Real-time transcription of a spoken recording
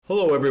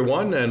Hello,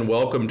 everyone, and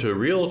welcome to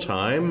Real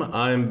Time.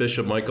 I'm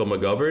Bishop Michael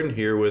McGovern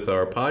here with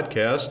our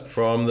podcast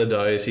from the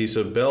Diocese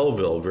of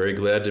Belleville. Very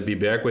glad to be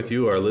back with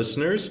you, our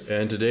listeners.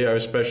 And today our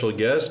special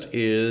guest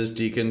is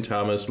Deacon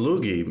Thomas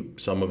Lugge.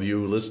 Some of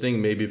you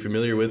listening may be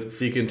familiar with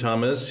Deacon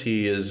Thomas.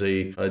 He is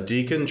a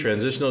deacon,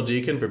 transitional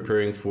deacon,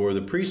 preparing for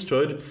the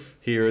priesthood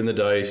here in the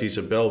Diocese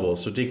of Belleville.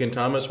 So Deacon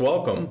Thomas,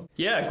 welcome.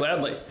 Yeah,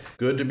 gladly.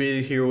 Good to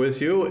be here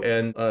with you.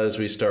 And as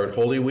we start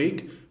Holy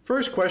Week,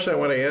 first question I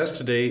want to ask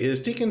today is,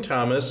 Deacon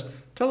Thomas,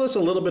 tell us a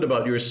little bit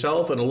about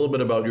yourself and a little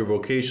bit about your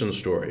vocation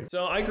story.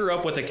 So I grew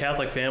up with a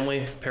Catholic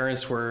family.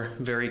 Parents were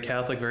very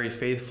Catholic, very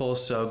faithful.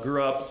 So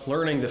grew up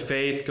learning the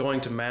faith, going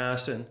to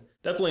Mass, and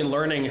definitely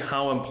learning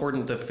how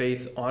important the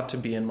faith ought to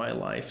be in my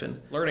life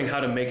and learning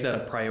how to make that a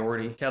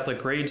priority. Catholic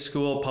grade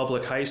school,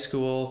 public high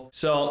school.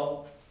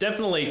 So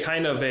definitely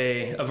kind of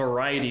a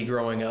variety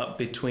growing up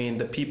between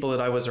the people that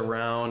I was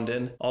around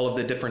and all of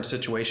the different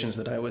situations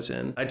that I was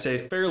in. I'd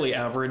say fairly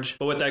average,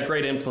 but with that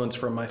great influence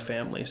from my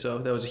family. So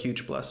that was a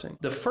huge blessing.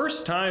 The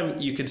first time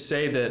you could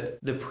say that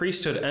the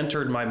priesthood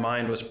entered my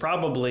mind was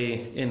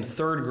probably in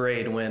third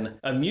grade when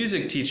a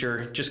music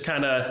teacher just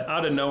kind of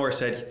out of nowhere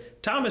said,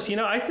 "Thomas,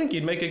 I think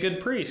you'd make a good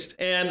priest."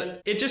 And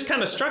it just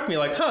kind of struck me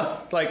like,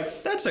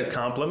 that's a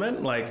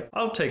compliment. Like,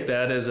 I'll take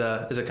that as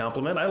a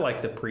compliment. I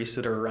like the priests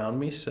that are around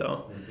me.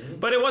 So,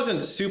 but it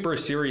wasn't super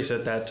serious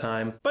at that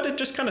time, but it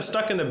just kind of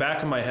stuck in the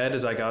back of my head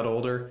as I got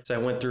older. As I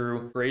went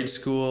through grade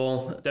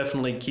school,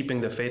 definitely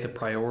keeping the faith a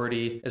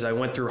priority. As I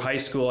went through high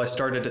school, I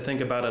started to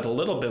think about it a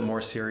little bit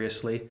more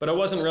seriously, but it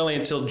wasn't really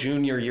until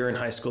junior year in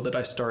high school that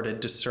I started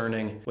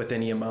discerning with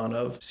any amount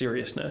of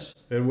seriousness.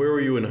 And where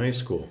were you in high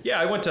school? Yeah,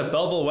 I went to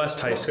Belleville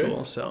West High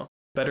School, so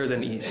better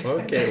than East.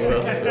 Okay,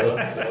 well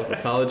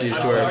apologies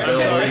to our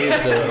Belleville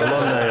East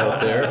alumni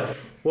out there.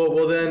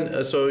 Well,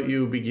 then, so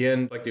you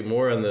began reflecting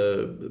more on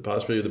the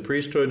possibility of the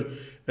priesthood,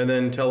 and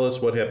then tell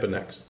us what happened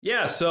next.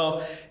 Yeah,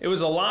 so it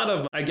was a lot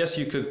of, I guess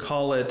you could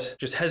call it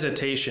just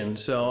hesitation.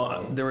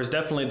 So there was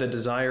definitely the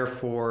desire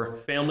for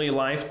family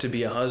life, to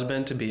be a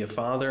husband, to be a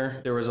father.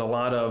 There was a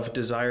lot of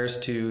desires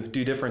to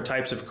do different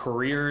types of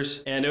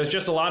careers. And it was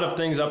just a lot of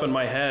things up in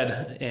my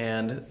head.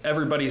 And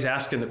everybody's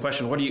asking the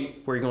question, where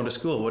are you going to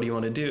school? What do you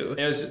want to do?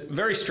 It was a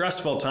very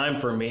stressful time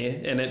for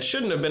me. And it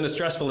shouldn't have been as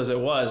stressful as it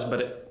was,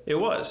 but it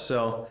was.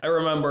 So I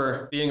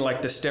remember being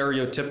like the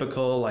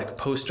stereotypical like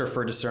poster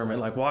for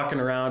discernment, like walking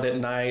around at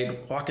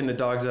night, walking the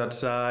dogs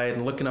outside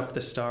and looking up at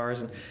the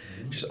stars and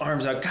just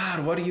arms out,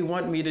 "God, what do you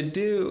want me to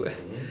do?"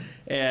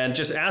 And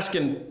just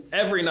asking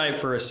every night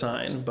for a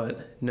sign,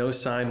 but no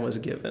sign was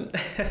given.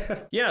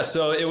 Yeah,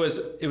 so it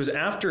was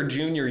after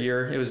junior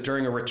year, it was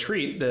during a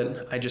retreat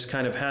that I just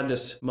kind of had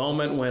this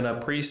moment when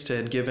a priest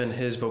had given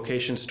his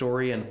vocation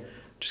story and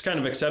just kind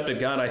of accepted,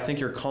 "God, I think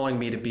you're calling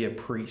me to be a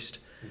priest."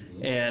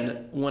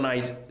 And when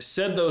I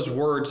said those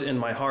words in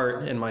my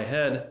heart, in my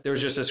head, there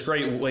was just this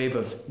great wave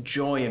of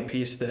joy and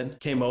peace that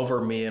came over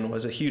me and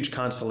was a huge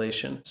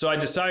consolation. So I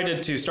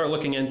decided to start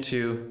looking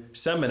into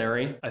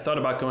seminary. I thought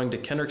about going to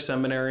Kendrick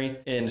Seminary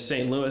in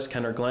St. Louis,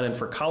 Kendrick Glennon,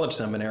 for college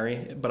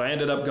seminary, but I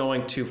ended up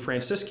going to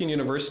Franciscan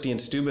University in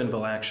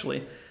Steubenville,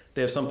 actually.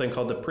 They have something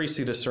called the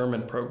priesthood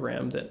discernment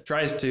program that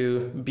tries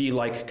to be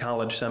like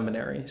college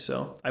seminary.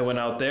 So I went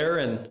out there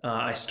and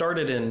I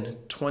started in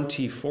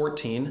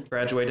 2014,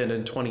 graduated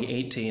in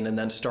 2018, and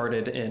then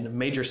started in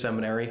major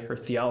seminary or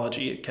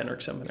theology at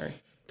Kendrick Seminary.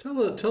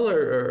 Tell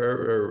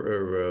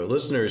our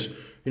listeners,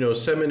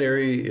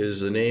 seminary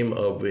is the name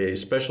of a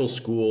special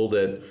school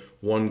that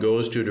one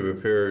goes to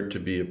prepare to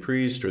be a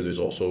priest, or there's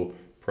also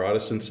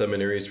Protestant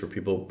seminaries for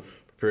people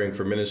preparing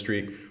for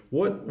ministry.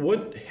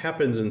 What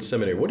happens in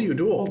seminary? What do you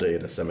do all day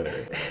in a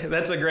seminary?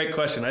 That's a great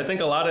question. I think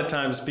a lot of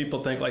times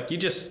people think like you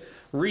just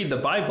read the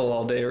Bible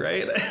all day,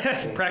 right?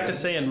 Practice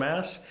saying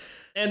Mass.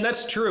 And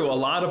that's true. A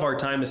lot of our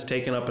time is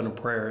taken up in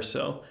prayer.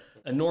 So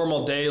a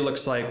normal day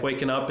looks like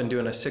waking up and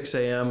doing a 6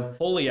 a.m.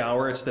 holy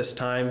hour. It's this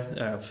time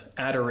of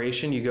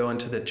adoration. You go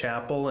into the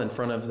chapel in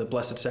front of the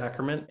Blessed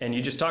Sacrament and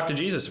you just talk to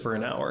Jesus for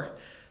an hour.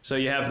 So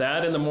you have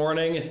that in the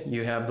morning,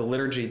 you have the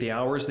liturgy, the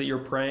hours that you're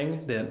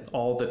praying, that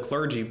all the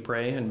clergy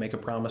pray and make a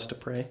promise to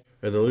pray.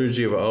 And the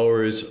liturgy of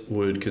hours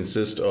would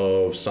consist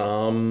of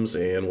Psalms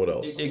and what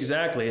else?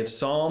 Exactly. It's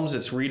Psalms,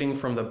 it's reading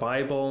from the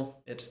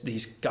Bible, it's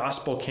these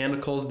gospel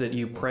canticles that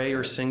you pray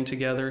or sing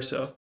together.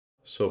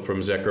 So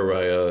from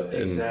Zechariah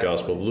in the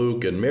Gospel of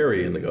Luke and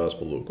Mary in the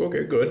Gospel of Luke.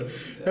 Okay, good.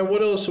 Exactly. And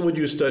what else would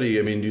you study?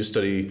 I mean, do you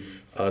study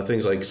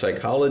things like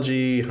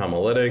psychology,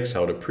 homiletics,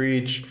 how to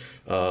preach,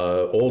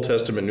 Old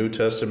Testament, New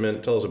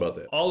Testament? Tell us about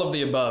that. All of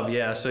the above,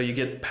 yeah. So you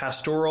get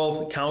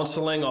pastoral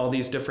counseling, all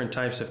these different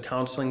types of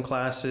counseling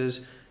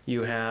classes.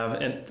 You have,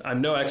 and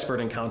I'm no expert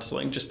in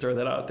counseling, just throw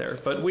that out there,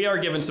 but we are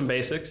given some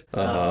basics.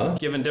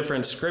 Given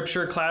different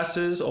scripture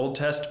classes, Old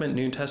Testament,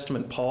 New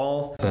Testament,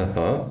 Paul.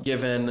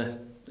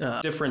 Given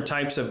different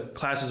types of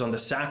classes on the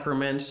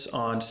sacraments,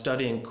 on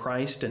studying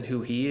Christ and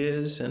who he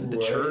is and the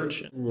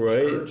church.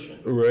 Right.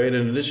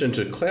 In addition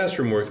to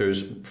classroom work,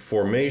 there's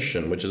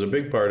formation, which is a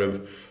big part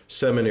of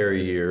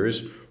seminary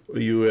years.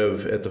 You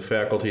have at the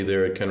faculty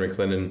there at Kendrick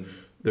Glennon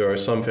there are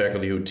some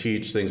faculty who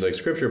teach things like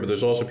Scripture, but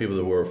there's also people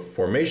who are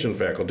formation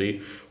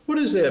faculty. What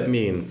does that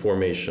mean,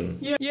 formation?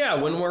 Yeah,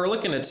 when we're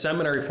looking at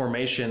seminary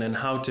formation and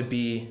how to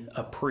be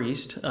a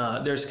priest,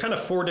 there's kind of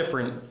 4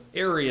 different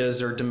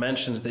areas or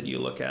dimensions that you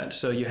look at.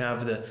 So you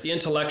have the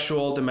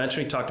intellectual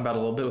dimension, we talked about a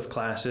little bit with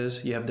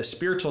classes. You have the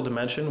spiritual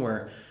dimension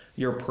where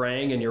you're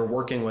praying and you're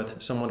working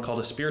with someone called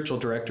a spiritual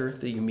director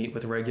that you meet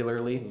with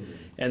regularly,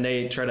 and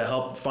they try to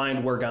help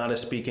find where God is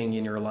speaking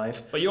in your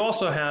life. But you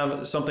also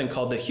have something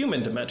called the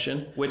human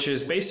dimension, which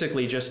is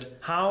basically just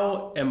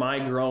how am I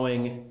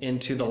growing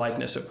into the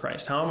likeness of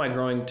Christ? How am I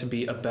growing to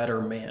be a better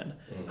man?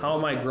 How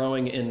am I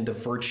growing in the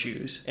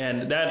virtues?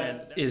 And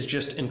that is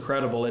just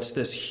incredible. It's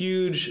this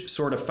huge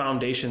sort of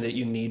foundation that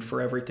you need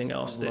for everything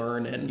else that you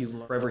learn and you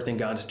learn for everything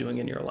God is doing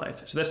in your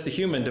life. So that's the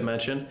human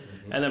dimension.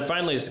 And then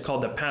finally, it's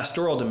called the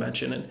pastoral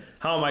dimension. And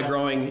how am I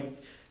growing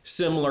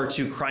similar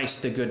to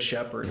Christ, the Good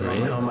Shepherd,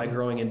 right? How am I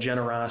growing in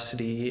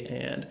generosity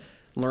and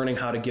learning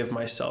how to give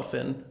myself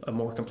in a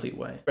more complete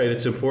way? Right.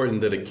 It's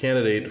important that a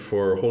candidate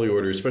for holy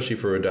order, especially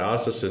for a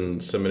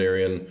diocesan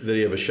seminarian, that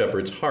you have a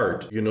shepherd's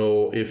heart. You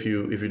know, if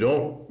you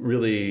don't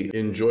really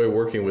enjoy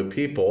working with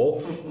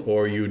people,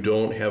 or you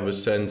don't have a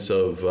sense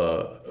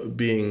of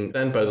being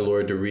sent by the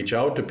Lord to reach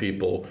out to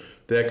people,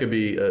 that could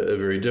be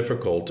very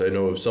difficult. I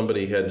know if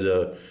somebody had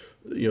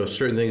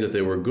certain things that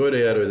they were good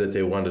at or that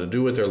they wanted to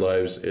do with their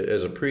lives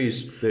as a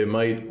priest, they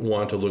might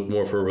want to look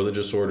more for a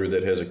religious order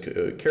that has a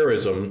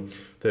charism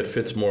that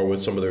fits more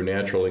with some of their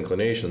natural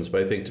inclinations.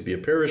 But I think to be a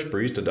parish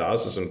priest, a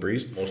diocesan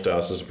priest, most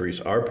diocesan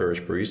priests are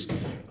parish priests,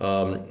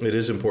 it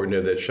is important to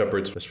have that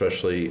shepherds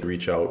especially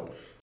reach out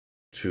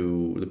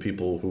to the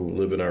people who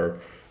live in our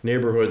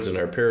neighborhoods and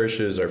our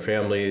parishes, our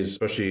families,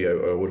 especially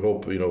I would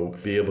hope,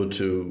 be able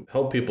to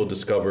help people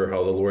discover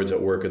how the Lord's at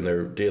work in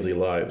their daily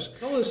lives.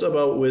 Tell us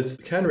about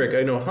with Kenrick.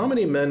 I know how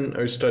many men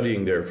are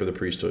studying there for the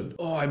priesthood?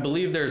 Oh, I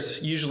believe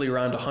there's usually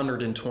around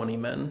 120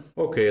 men.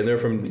 Okay, and they're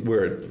from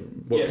where?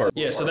 What part?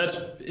 Yeah, so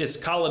it's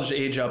college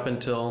age up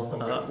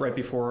until right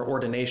before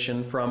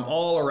ordination from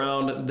all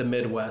around the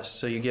Midwest.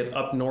 So you get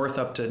up north,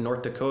 up to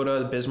North Dakota,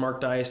 the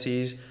Bismarck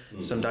Diocese,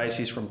 some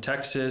dioceses from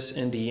Texas,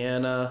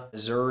 Indiana,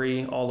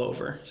 Missouri, all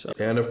over. So.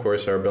 And of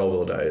course, our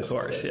Belleville Diocese. Of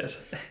course, yes.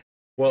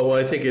 Well,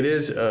 I think it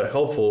is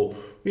helpful,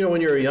 when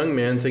you're a young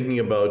man thinking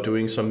about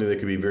doing something that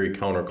could be very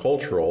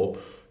countercultural,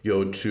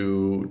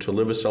 to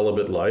live a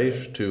celibate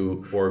life,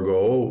 to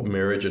forego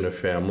marriage and a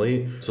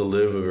family, to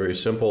live a very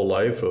simple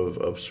life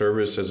of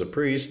service as a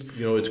priest.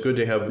 It's good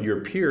to have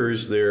your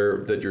peers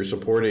there that you're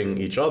supporting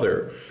each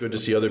other. Good to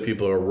see other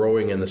people are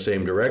rowing in the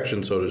same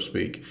direction, so to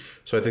speak.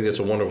 So I think that's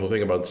a wonderful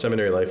thing about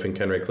seminary life, and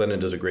Ken Lennon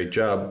does a great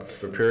job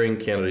preparing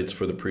candidates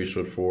for the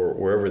priesthood for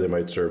wherever they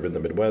might serve in the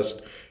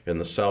Midwest, in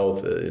the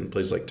South, in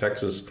places like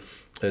Texas.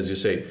 As you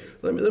say,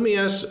 let me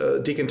ask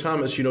Deacon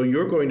Thomas,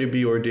 you're going to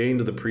be ordained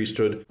to the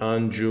priesthood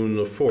on June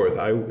the 4th.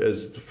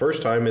 As the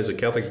first time as a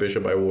Catholic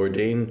bishop, I will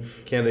ordain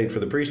candidate for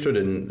the priesthood,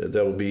 and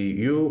that will be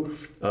you.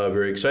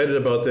 Very excited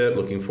about that,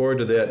 looking forward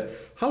to that.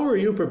 How are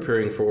you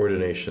preparing for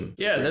ordination?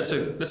 Yeah, that's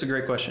a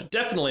great question.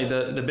 Definitely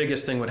the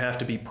biggest thing would have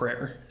to be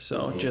prayer.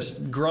 So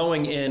just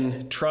growing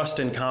in trust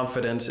and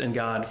confidence in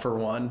God, for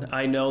one.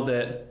 I know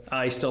that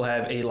I still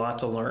have a lot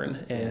to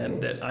learn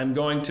and that I'm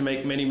going to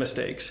make many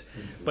mistakes.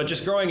 But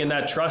just growing in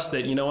that trust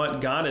that,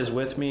 God is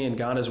with me and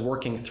God is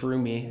working through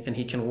me, and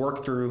he can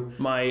work through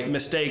my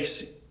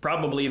mistakes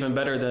probably even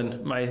better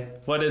than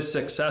what is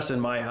success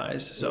in my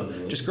eyes.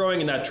 So just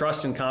growing in that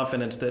trust and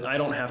confidence that I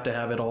don't have to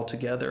have it all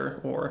together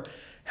or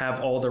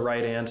have all the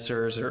right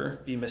answers or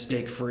be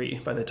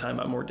mistake-free by the time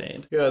I'm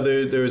ordained. Yeah,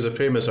 there was a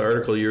famous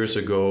article years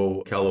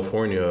ago,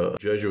 California, a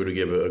Jesuit who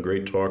gave a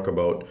great talk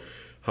about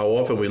how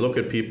often we look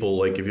at people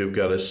like if you've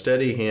got a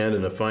steady hand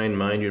and a fine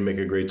mind, you'd make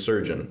a great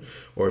surgeon.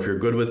 Or if you're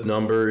good with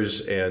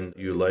numbers and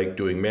you like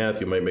doing math,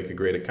 you might make a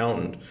great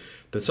accountant.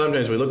 That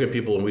sometimes we look at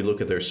people and we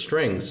look at their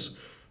strengths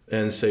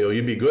and say,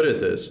 you'd be good at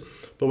this.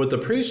 But with the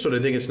priesthood,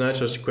 I think it's not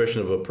just a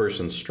question of a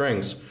person's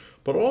strengths,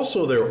 but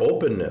also their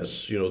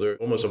openness. There's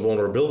almost a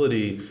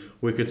vulnerability,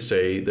 we could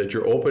say, that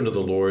you're open to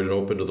the Lord and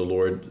open to the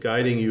Lord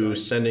guiding you,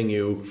 sending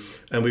you.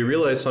 And we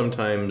realize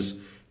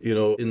sometimes,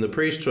 in the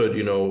priesthood,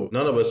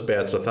 none of us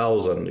bats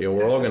 1,000.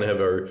 We're all going to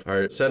have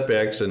our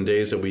setbacks and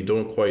days that we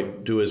don't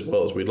quite do as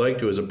well as we'd like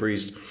to as a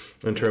priest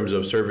in terms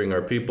of serving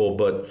our people,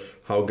 but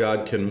how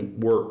God can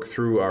work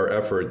through our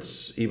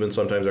efforts, even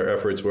sometimes our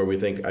efforts where we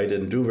think I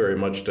didn't do very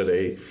much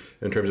today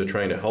in terms of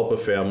trying to help a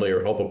family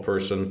or help a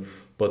person,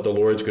 but the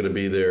Lord's going to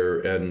be there.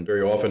 And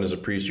very often as a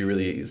priest, you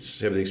really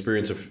have the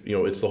experience of,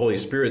 it's the Holy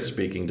Spirit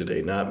speaking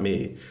today, not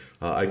me.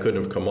 I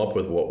couldn't have come up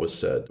with what was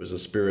said. It was the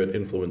Spirit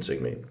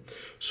influencing me.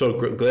 So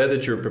glad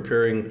that you're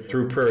preparing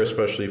through prayer,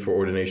 especially for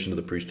ordination to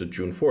the priesthood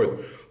June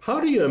 4th. How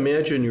do you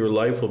imagine your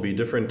life will be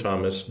different,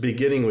 Thomas,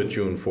 beginning with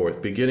June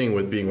 4th, beginning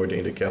with being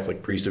ordained a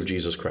Catholic priest of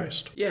Jesus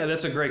Christ? Yeah,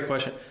 that's a great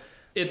question.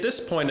 At this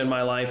point in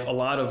my life, a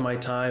lot of my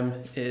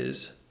time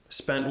is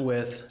spent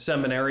with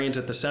seminarians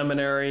at the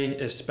seminary,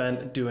 is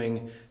spent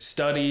doing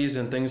studies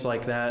and things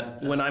like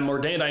that. When I'm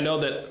ordained, I know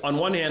that on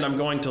one hand, I'm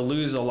going to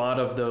lose a lot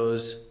of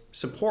those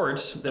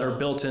supports that are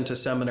built into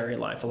seminary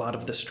life. A lot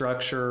of the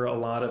structure, a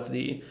lot of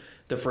the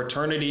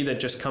fraternity that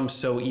just comes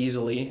so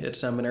easily at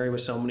seminary with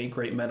so many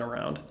great men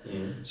around.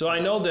 So I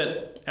know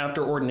that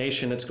after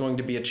ordination, it's going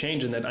to be a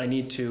change in that I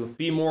need to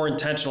be more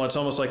intentional. It's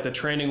almost like the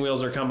training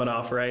wheels are coming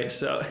off, right?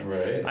 So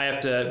I have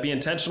to be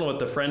intentional with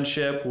the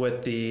friendship,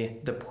 with the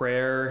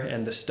prayer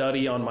and the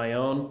study on my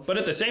own. But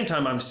at the same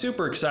time, I'm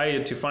super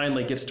excited to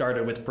finally get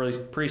started with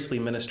priestly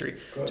ministry,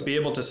 to be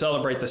able to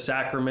celebrate the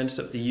sacraments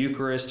of the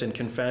Eucharist and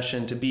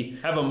confession, to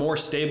have a more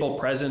stable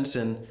presence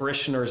in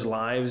parishioners'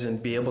 lives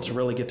and be able to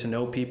really get to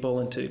know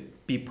people and to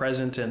be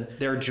present in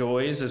their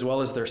joys as well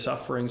as their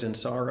sufferings and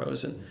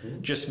sorrows,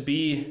 and just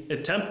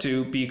attempt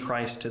to be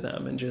Christ to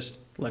them and just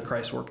let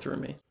Christ work through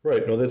me.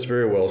 Right. No, that's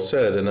very well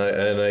said. And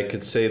I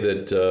could say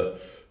that,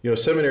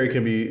 seminary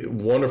can be a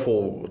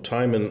wonderful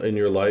time in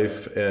your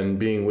life and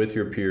being with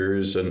your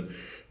peers,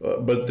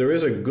 but there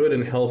is a good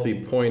and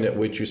healthy point at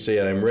which you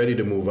say, I'm ready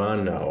to move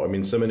on now. I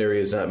mean,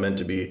 seminary is not meant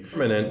to be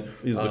permanent.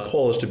 The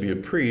call is to be a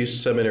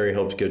priest. Seminary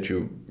helps get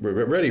you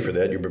ready for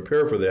that. You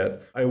prepare for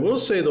that. I will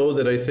say, though,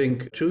 that I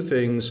think two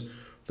things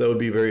that would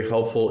be very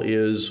helpful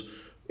is,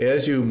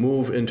 as you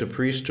move into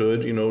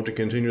priesthood, to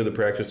continue the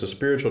practice of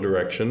spiritual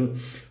direction,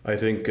 I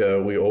think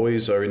we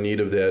always are in need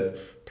of that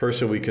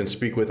person we can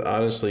speak with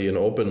honestly and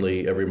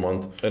openly every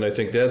month. And I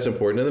think that's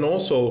important. And then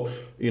also,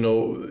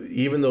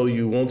 even though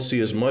you won't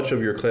see as much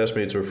of your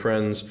classmates or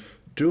friends,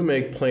 do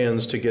make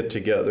plans to get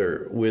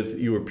together with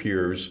your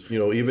peers.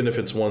 Even if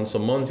it's once a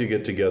month you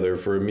get together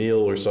for a meal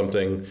or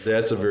something,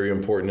 that's a very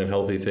important and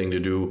healthy thing to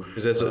do.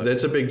 Because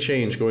that's a big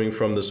change, going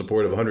from the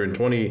support of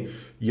 120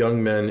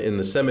 young men in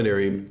the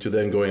seminary to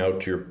then going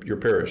out to your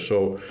parish.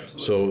 So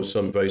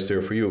some advice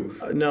there for you.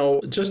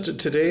 Now, just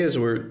today, as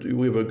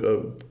we have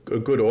a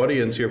good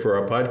audience here for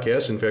our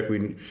podcast. In fact,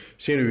 we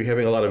seem to be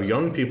having a lot of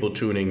young people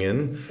tuning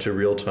in to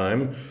Real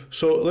Time.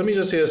 So let me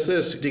just ask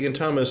this, Deacon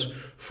Thomas,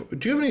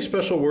 do you have any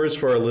special words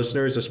for our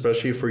listeners,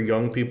 especially for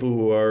young people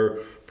who are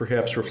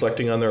perhaps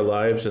reflecting on their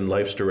lives and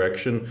life's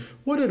direction?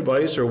 What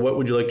advice or what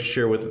would you like to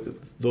share with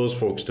those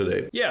folks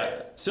today?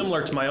 Yeah,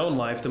 similar to my own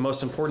life, the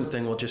most important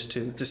thing will just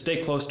to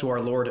stay close to our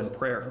Lord in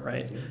prayer,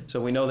 right?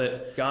 So we know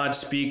that God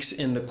speaks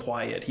in the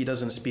quiet. He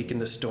doesn't speak in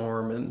the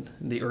storm and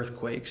the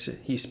earthquakes.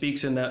 He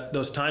speaks in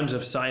those times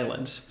of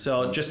silence.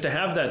 So just to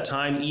have that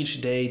time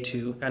each day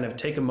to kind of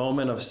take a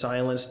moment of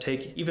silence,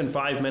 take even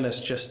 5 minutes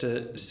just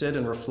to sit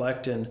and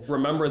reflect and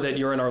remember that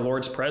you're in our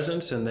Lord's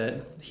presence and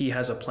that He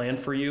has a plan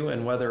for you,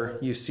 and whether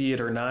you see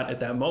it or not at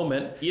that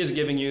moment, He is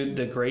giving you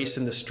the grace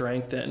and the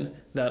strength and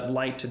that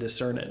light to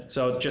discern it.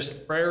 So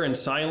just prayer and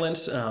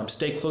silence,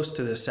 stay close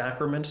to the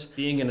sacraments,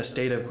 being in a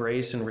state of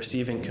grace and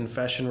receiving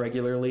confession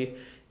regularly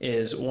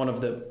is one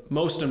of the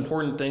most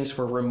important things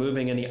for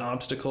removing any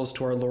obstacles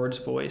to our Lord's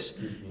voice.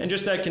 And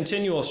just that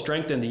continual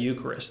strength in the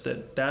Eucharist,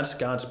 that's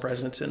God's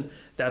presence and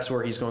that's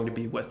where He's going to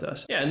be with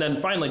us. Yeah, and then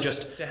finally,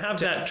 just to have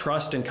that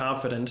trust and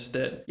confidence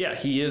that,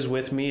 He is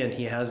with me and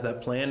He has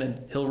that plan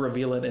and He'll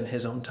reveal it in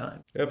His own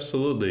time.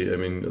 Absolutely. I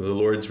mean, the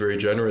Lord's very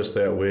generous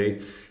that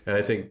way. And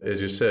I think,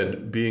 as you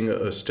said, being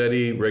a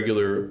steady,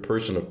 regular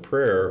person of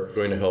prayer is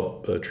going to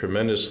help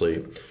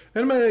tremendously.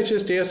 And might I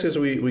just ask, as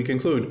we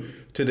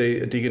conclude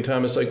today, Deacon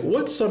Thomas,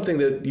 what's something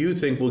that you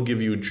think will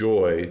give you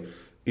joy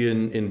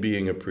in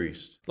being a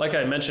priest? Like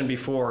I mentioned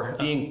before,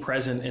 being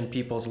present in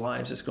people's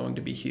lives is going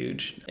to be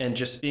huge. And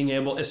just being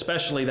able,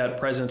 especially that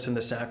presence in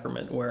the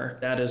sacrament, where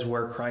that is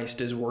where Christ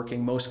is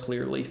working most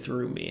clearly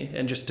through me.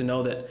 And just to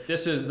know that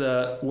this is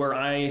where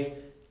I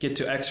get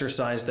to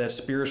exercise that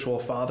spiritual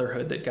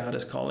fatherhood that God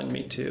is calling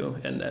me to,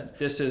 and that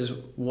this is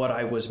what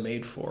I was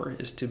made for,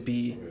 is to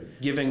be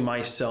giving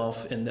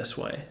myself in this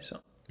way. So.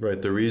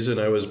 Right. The reason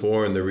I was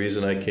born, the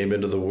reason I came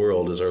into the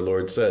world, as our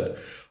Lord said.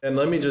 And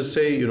let me just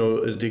say,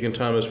 Deacon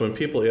Thomas, when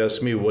people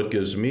ask me what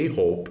gives me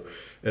hope,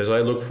 as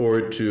I look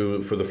forward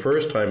to, for the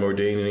first time,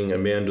 ordaining a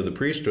man to the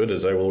priesthood,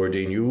 as I will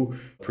ordain you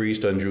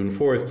priest on June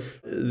 4th,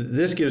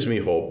 this gives me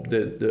hope,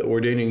 that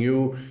ordaining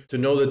you, to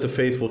know that the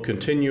faith will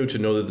continue, to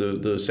know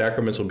that the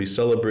sacraments will be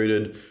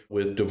celebrated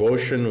with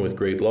devotion, with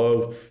great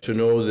love, to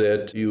know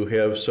that you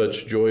have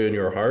such joy in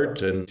your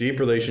heart and deep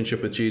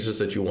relationship with Jesus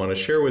that you want to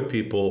share with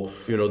people,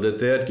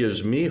 that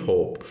gives me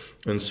hope.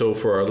 And so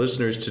for our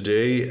listeners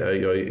today,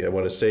 I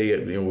want to say,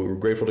 we're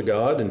grateful to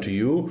God and to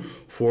you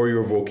for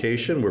your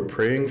vocation. We're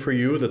praying for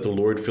you that the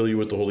Lord fill you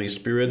with the Holy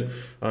Spirit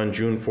on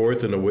June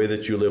 4th in a way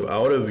that you live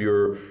out of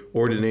your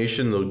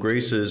ordination, the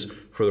graces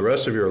for the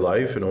rest of your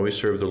life, and always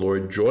serve the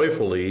Lord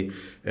joyfully.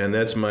 And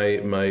that's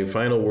my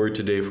final word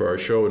today for our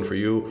show and for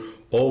you.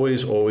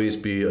 Always, always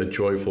be a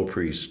joyful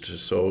priest.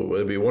 So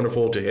it'd be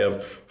wonderful to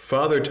have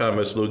Father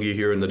Thomas Lugge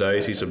here in the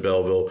Diocese of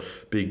Belleville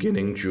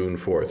beginning June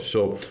 4th.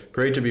 So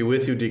great to be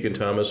with you, Deacon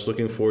Thomas.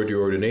 Looking forward to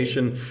your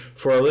ordination.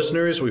 For our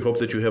listeners, we hope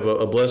that you have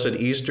a blessed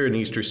Easter and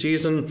Easter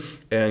season,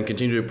 and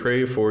continue to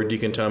pray for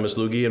Deacon Thomas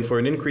Lugge and for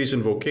an increase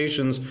in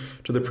vocations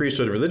to the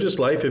priesthood and religious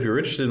life. If you're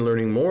interested in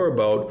learning more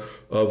about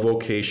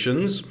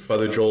vocations,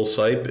 Father Joel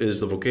Sipe is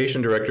the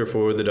vocation director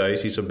for the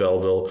Diocese of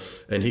Belleville,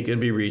 and he can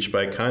be reached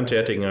by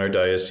contacting our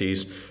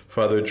diocese,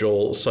 Father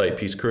Joel Sipe.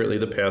 He's currently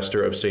the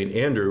pastor of St.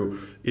 Andrew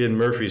in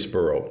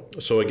Murfreesboro.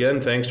 So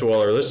again, thanks to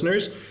all our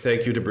listeners.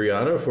 Thank you to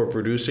Brianna for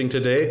producing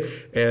today,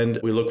 and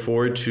we look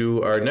forward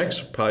to our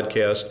next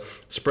podcast.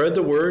 Spread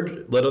the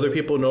word. Let other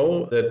people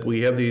know that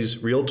we have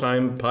these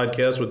real-time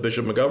podcasts with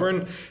Bishop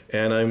McGovern,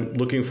 and I'm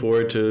looking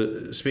forward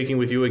to speaking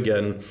with you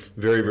again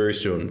very, very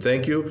soon.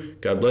 Thank you.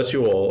 God bless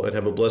you all, and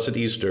have a blessed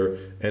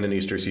Easter and an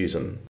Easter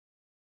season.